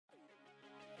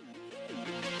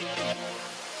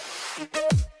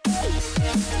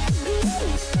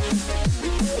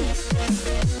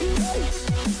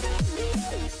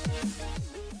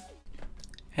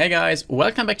Hey guys,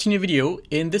 welcome back to a new video.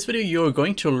 In this video you're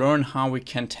going to learn how we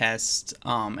can test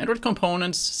Android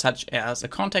components such as a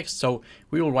context. So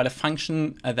we will write a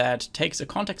function that takes a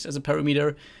context as a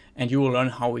parameter, and you will learn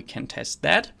how we can test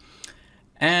that.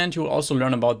 And you will also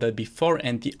learn about the before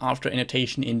and the after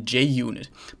annotation in JUnit.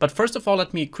 But first of all,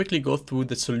 let me quickly go through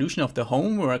the solution of the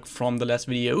homework from the last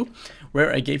video,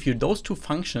 where I gave you those two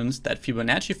functions, that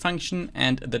Fibonacci function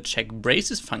and the check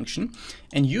braces function.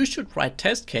 And you should write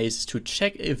test cases to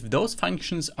check if those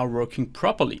functions are working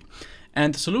properly.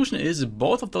 And the solution is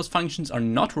both of those functions are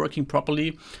not working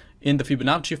properly. In the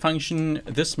Fibonacci function,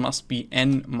 this must be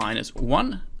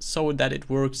n-1 so that it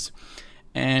works.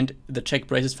 And the check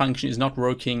braces function is not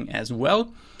working as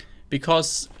well,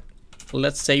 because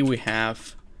let's say we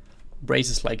have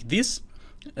braces like this,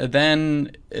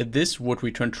 then this would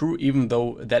return true, even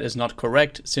though that is not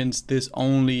correct, since this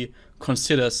only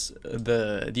considers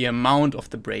the amount of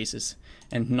the braces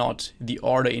and not the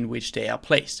order in which they are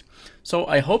placed. So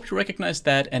I hope you recognize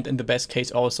that, and in the best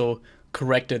case also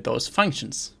corrected those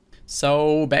functions.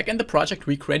 So back in the project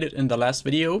we created in the last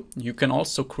video, you can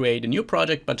also create a new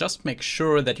project, but just make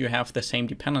sure that you have the same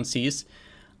dependencies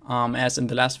as in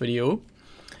the last video.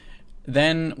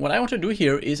 Then what I want to do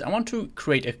here is I want to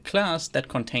create a class that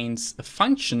contains a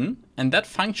function, and that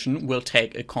function will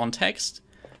take a context,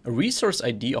 a resource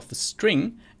ID of the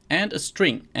string, and a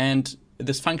string. And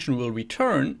this function will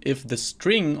return if the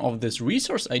string of this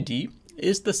resource ID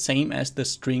is the same as the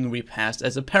string we passed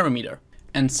as a parameter.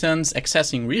 And since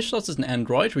accessing resources in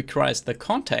Android requires the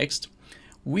context,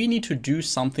 we need to do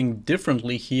something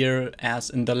differently here as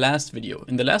in the last video.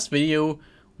 In the last video,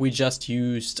 we just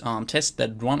used tests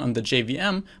that run on the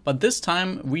JVM, but this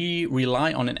time we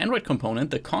rely on an Android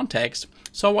component, the context.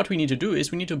 So what we need to do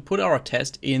is we need to put our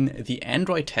test in the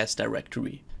Android test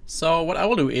directory. So what I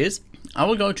will do is I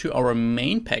will go to our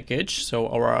main package, so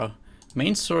our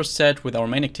main source set with our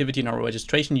main activity and our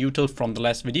registration util from the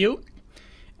last video.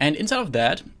 And inside of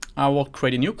that, I will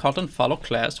create a new Kotlin follow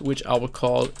class, which I will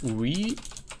call resource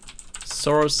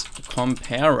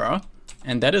comparer.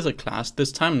 And that is a class,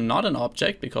 this time not an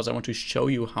object, because I want to show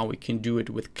you how we can do it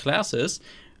with classes.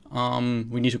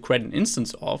 We need to create an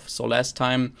instance of. So last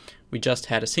time we just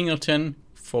had a singleton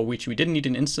for which we didn't need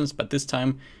an instance, but this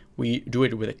time we do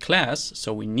it with a class,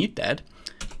 so we need that.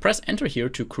 Press enter here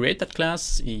to create that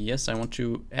class. Yes, I want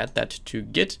to add that to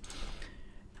Git.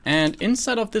 And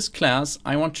inside of this class,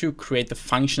 I want to create the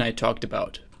function I talked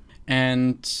about.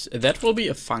 And that will be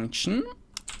a function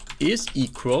is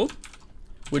equal,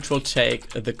 which will take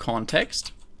the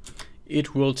context.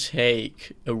 It will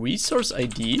take a resource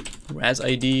ID, res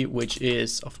ID, which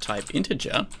is of type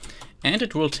integer. And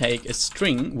it will take a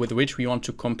string with which we want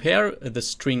to compare the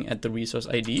string at the resource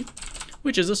ID,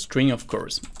 which is a string, of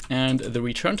course. And the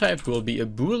return type will be a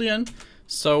Boolean.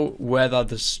 So whether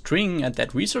the string at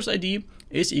that resource ID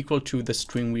is equal to the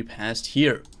string we passed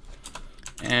here.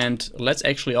 And let's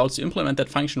actually also implement that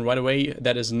function right away.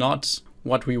 That is not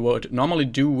what we would normally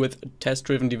do with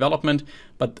test-driven development,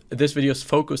 but this video's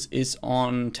focus is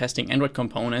on testing Android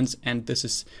components, and this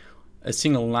is a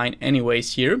single line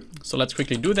anyways here. So let's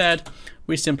quickly do that.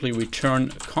 We simply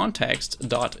return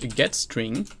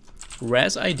context.getString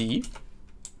res ID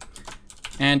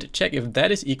and check if that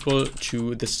is equal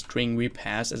to the string we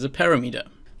pass as a parameter.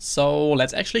 So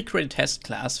let's actually create a test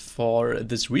class for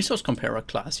this resource comparer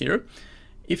class here.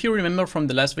 If you remember from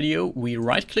the last video, we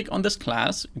right click on this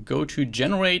class, go to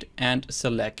generate and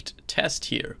select test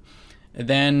here.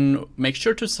 Then make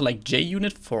sure to select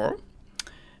JUnit 4,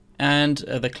 and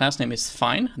the class name is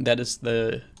fine. That is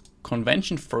the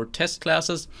convention for test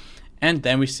classes. And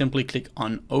then we simply click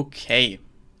on OK.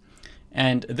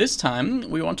 And this time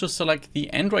we want to select the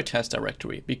Android test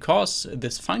directory, because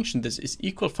this function, this is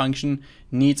equal function,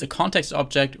 needs a context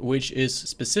object which is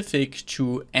specific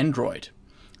to Android.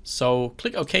 So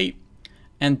click OK,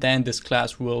 and then this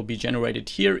class will be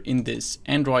generated here in this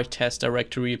Android test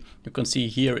directory. You can see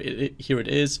here it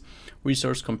is,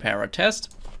 resource comparer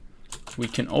test. We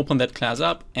can open that class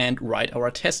up and write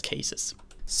our test cases.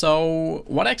 So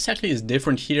what exactly is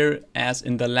different here as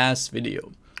in the last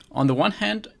video? On the one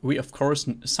hand, we of course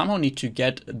somehow need to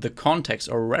get the context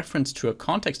or reference to a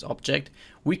context object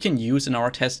we can use in our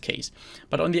test case.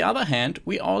 But on the other hand,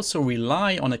 we also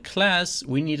rely on a class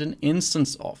we need an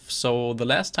instance of. So the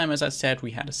last time, as I said,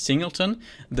 we had a singleton,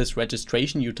 this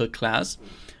registration util class,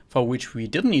 for which we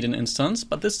didn't need an instance,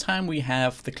 but this time we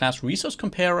have the class resource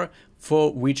comparer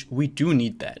for which we do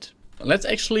need that. Let's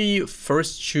actually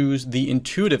first choose the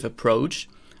intuitive approach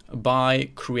by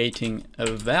creating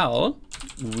a val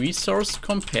resource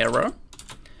comparer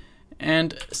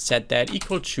and set that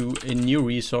equal to a new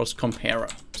resource comparer.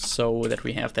 so that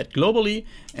we have that globally,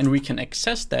 and we can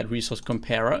access that resource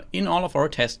comparer in all of our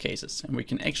test cases. And we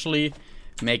can actually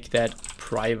make that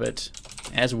private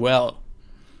as well.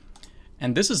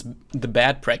 And this is the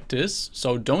bad practice,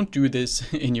 so don't do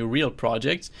this in your real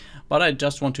projects, but I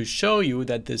just want to show you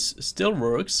that this still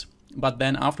works, but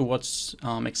then afterwards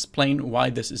explain why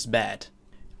this is bad.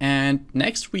 And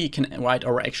next we can write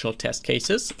our actual test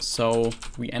cases. So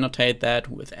we annotate that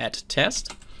with add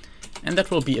test, and that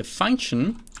will be a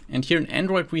function. And here in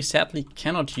Android we sadly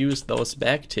cannot use those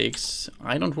backticks.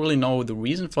 I don't really know the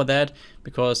reason for that,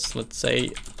 because let's say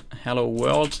hello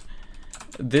world,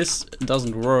 this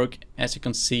doesn't work, as you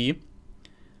can see.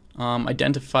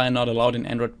 Identifier not allowed in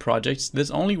Android projects.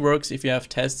 This only works if you have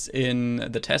tests in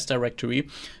the test directory.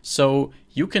 So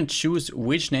you can choose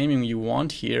which naming you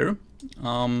want here.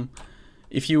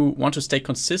 If you want to stay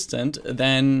consistent,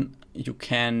 then you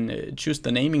can choose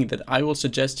the naming that I will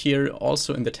suggest here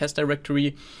also in the test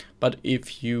directory. But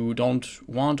if you don't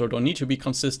want or don't need to be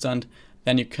consistent,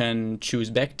 then you can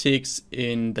choose backticks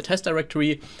in the test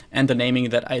directory and the naming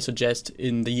that I suggest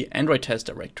in the Android test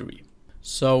directory.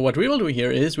 So what we will do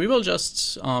here is we will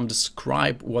just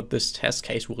describe what this test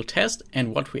case will test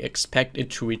and what we expect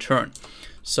it to return.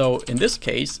 So in this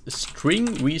case,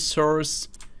 string resource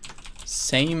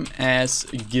same as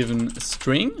given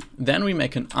string, then we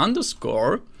make an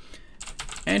underscore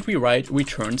and we write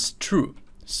returns true.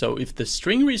 So if the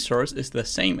string resource is the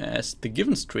same as the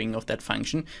given string of that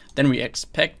function, then we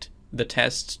expect the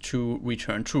test to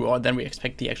return true, or then we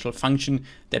expect the actual function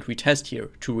that we test here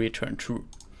to return true.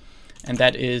 And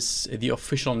that is the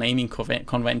official naming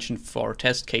convention for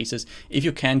test cases if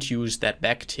you can't use that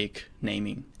backtick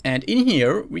naming. And in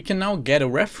here, we can now get a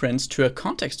reference to a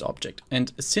context object.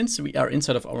 And since we are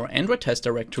inside of our Android test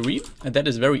directory, that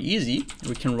is very easy.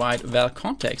 We can write val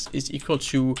context is equal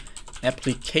to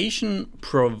application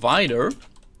provider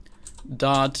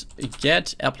dot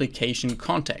get application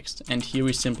context. And here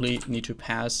we simply need to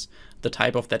pass the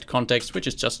type of that context, which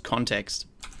is just context.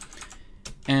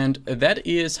 And that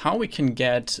is how we can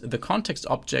get the context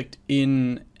object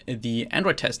in the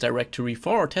Android test directory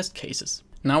for our test cases.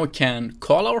 Now we can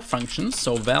call our functions.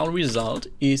 So val result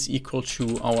is equal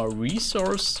to our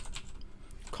resource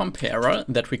comparer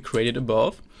that we created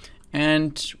above.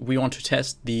 And we want to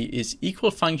test the is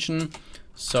equal function.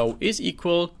 So is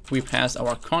equal, we pass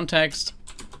our context,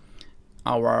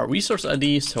 our resource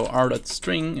ID, so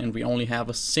r.string, and we only have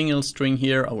a single string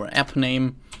here, our app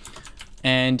name.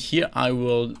 And here I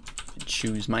will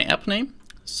choose my app name.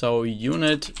 So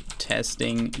unit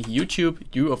testing YouTube.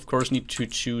 You of course need to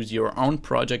choose your own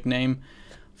project name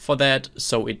for that,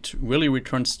 so it really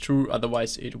returns true,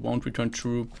 otherwise it won't return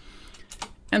true.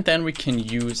 And then we can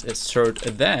use assert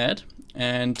that,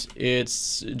 and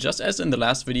it's just as in the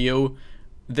last video.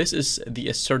 This is the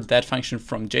assert that function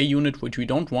from JUnit, which we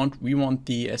don't want. We want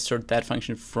the assert that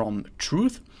function from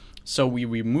truth. So we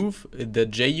remove the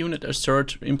JUnit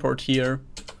assert import here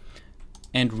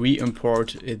and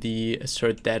re-import the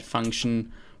assert that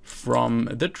function from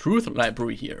the truth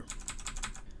library here.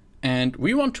 And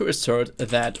we want to assert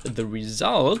that the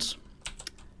result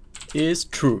is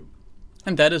true.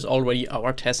 And that is already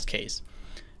our test case.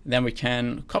 Then we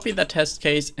can copy that test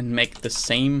case and make the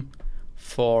same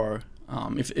for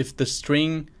if the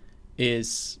string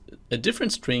is a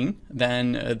different string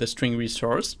than the string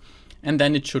resource. And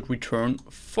then it should return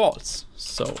false.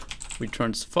 So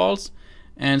returns false,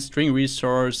 and string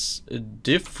resource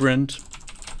different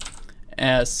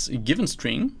as given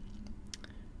string.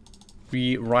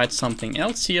 We write something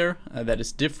else here that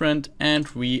is different, and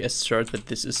we assert that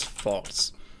this is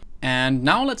false. And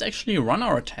now let's actually run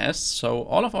our tests. So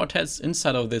all of our tests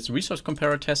inside of this resource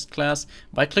comparer test class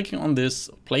by clicking on this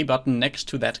play button next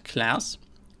to that class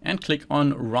and click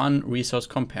on run resource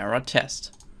comparer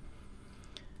test.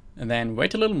 And then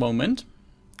wait a little moment,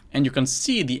 and you can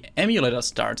see the emulator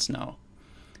starts now.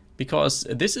 Because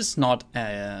this is not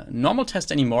a normal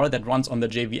test anymore that runs on the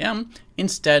JVM.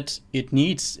 Instead, it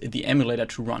needs the emulator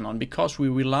to run on, because we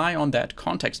rely on that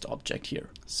context object here.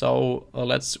 So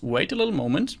let's wait a little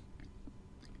moment.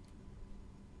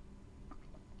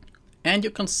 And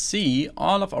you can see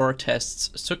all of our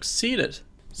tests succeeded.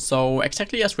 So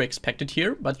exactly as we expected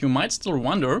here, but you might still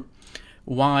wonder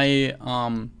why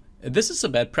this is a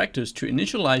bad practice to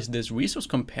initialize this resource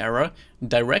comparer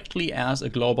directly as a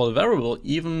global variable,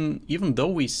 even though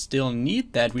we still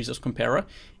need that resource comparer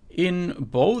in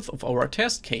both of our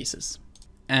test cases.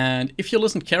 And if you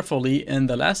listened carefully in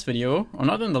the last video, or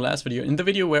not in the last video, in the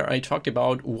video where I talked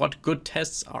about what good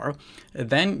tests are,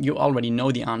 then you already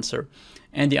know the answer.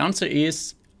 And the answer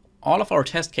is all of our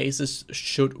test cases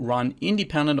should run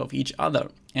independent of each other.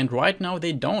 And right now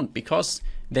they don't, because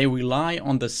they rely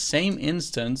on the same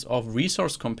instance of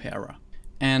resource comparer.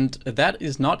 And that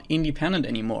is not independent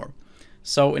anymore.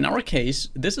 So in our case,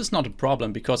 this is not a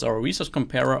problem because our resource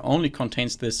comparer only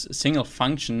contains this single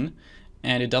function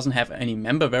and it doesn't have any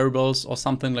member variables or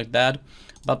something like that.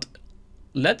 But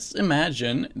let's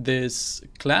imagine this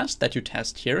class that you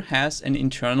test here has an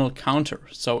internal counter,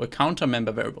 so a counter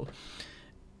member variable.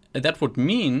 That would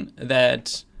mean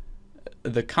that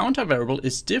the counter variable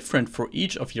is different for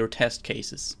each of your test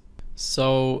cases.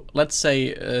 So let's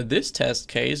say this test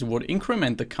case would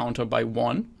increment the counter by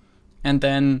 1, and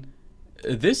then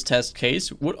this test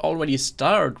case would already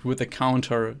start with a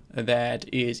counter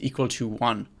that is equal to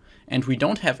 1. And we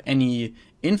don't have any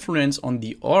influence on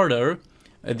the order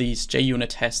these JUnit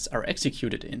tests are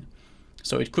executed in.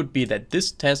 So it could be that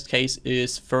this test case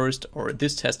is first or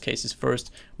this test case is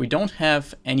first. We don't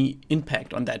have any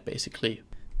impact on that basically.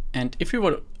 And if we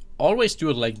would always do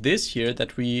it like this here,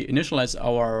 that we initialize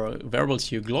our variables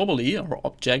here globally, our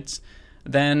objects,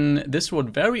 then this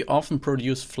would very often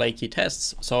produce flaky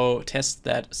tests. So tests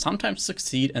that sometimes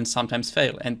succeed and sometimes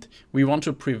fail. And we want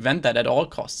to prevent that at all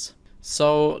costs.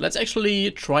 So let's actually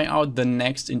try out the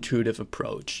next intuitive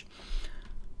approach.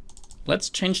 Let's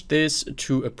change this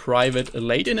to a private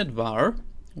late init var.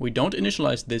 We don't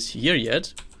initialize this here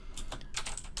yet.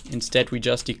 Instead, we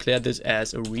just declare this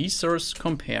as a resource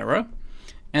comparer.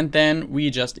 And then we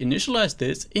just initialize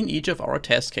this in each of our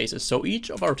test cases. So each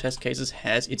of our test cases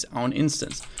has its own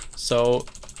instance. So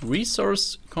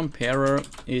resource comparer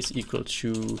is equal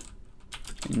to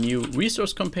new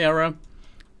resource comparer.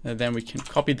 And then we can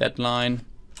copy that line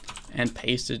and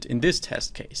paste it in this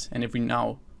test case. And if we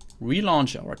now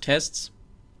relaunch our tests,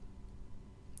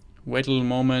 wait a little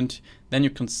moment, then you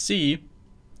can see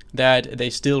that they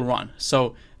still run.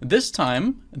 So this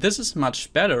time, this is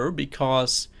much better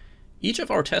because each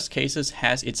of our test cases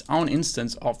has its own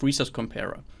instance of resource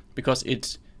comparer, because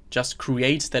it just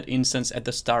creates that instance at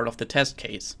the start of the test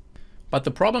case. But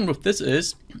the problem with this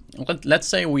is, let's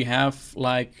say we have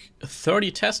like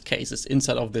 30 test cases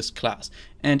inside of this class,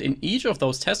 and in each of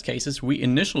those test cases we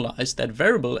initialize that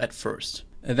variable at first.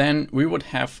 Then we would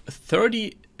have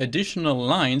 30 additional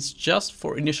lines just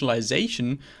for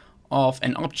initialization of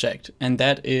an object, and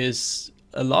that is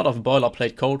a lot of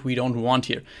boilerplate code we don't want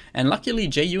here. And luckily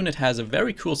JUnit has a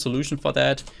very cool solution for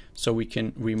that, so we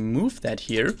can remove that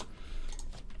here.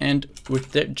 And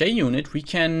with the JUnit we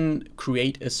can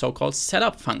create a so-called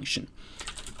setup function.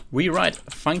 We write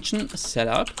function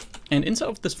setup, and inside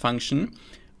of this function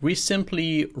we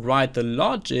simply write the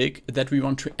logic that we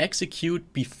want to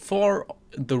execute before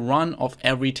the run of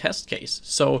every test case.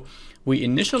 So we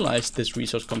initialize this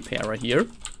resource comparer here,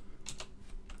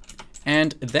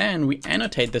 and then we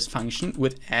annotate this function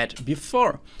with add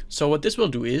before. So what this will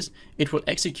do is it will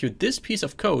execute this piece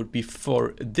of code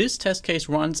before this test case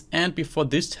runs and before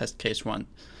this test case runs.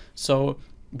 So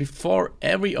before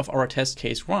every of our test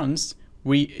case runs,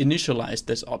 we initialize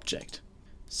this object.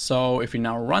 So if we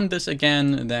now run this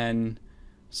again, then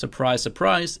surprise,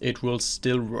 surprise, it will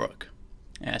still work,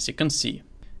 as you can see.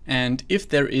 And if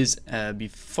there is a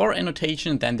before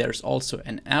annotation, then there's also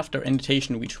an after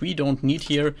annotation, which we don't need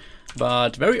here,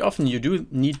 but very often you do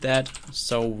need that.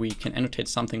 So we can annotate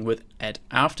something with add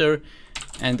after,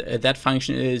 and that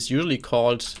function is usually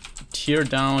called tear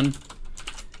down.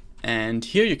 And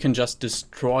here you can just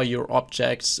destroy your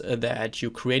objects that you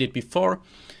created before.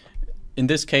 In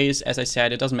this case, as I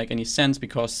said, it doesn't make any sense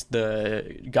because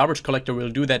the garbage collector will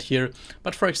do that here.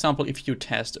 But for example, if you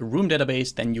test a room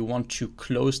database, then you want to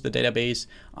close the database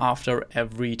after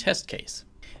every test case.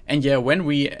 And yeah, when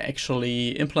we actually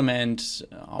implement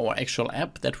our actual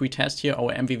app that we test here,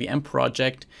 our MVVM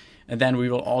project, then we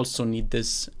will also need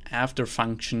this after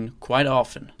function quite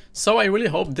often. So I really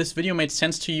hope this video made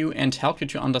sense to you and helped you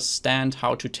to understand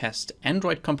how to test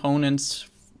Android components,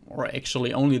 or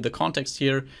actually only the context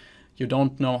here. You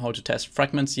don't know how to test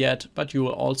fragments yet, but you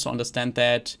will also understand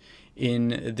that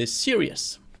in this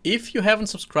series. If you haven't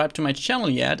subscribed to my channel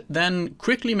yet, then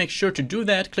quickly make sure to do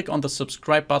that. Click on the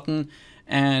subscribe button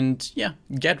and yeah,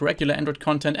 get regular Android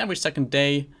content every second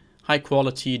day. High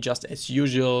quality, just as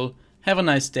usual. Have a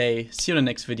nice day. See you in the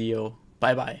next video.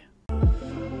 Bye bye.